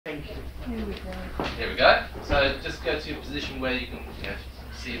Here we go. So just go to a position where you can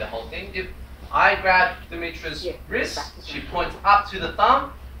see the whole thing. If I grab Dimitra's wrist, she points up to the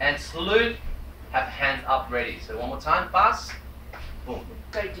thumb and salute, have hands up ready. So one more time, fast. Boom.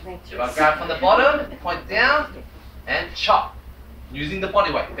 If I grab from the bottom, point down and chop. Using the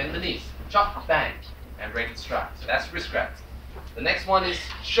body weight, bend the knees. Chop, bang, and ready to strike. So that's wrist grab. The next one is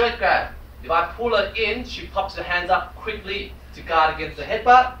shirt grab. If I pull her in, she pops her hands up quickly to guard against the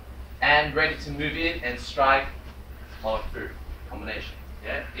headbutt and ready to move in and strike, follow through combination.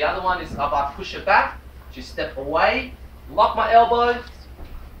 Yeah. The other one is if I push her back, she step away, lock my elbow,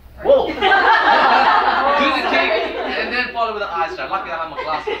 whoa, do the kick, and then follow with the eye strike. Luckily I have my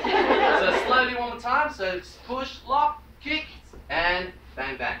glasses. So slowly one more time. So push, lock, kick, and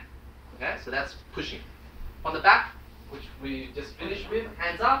bang, bang. Okay, so that's pushing. On the back, which we just finished with,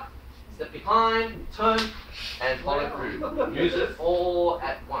 hands up, step behind, turn, and follow through. Use it all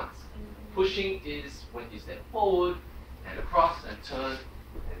at once. Pushing is when you step forward and across and turn and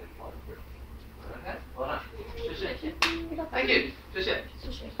then follow through. Okay, well done. Thank you.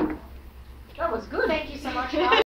 That was good. Thank you so much.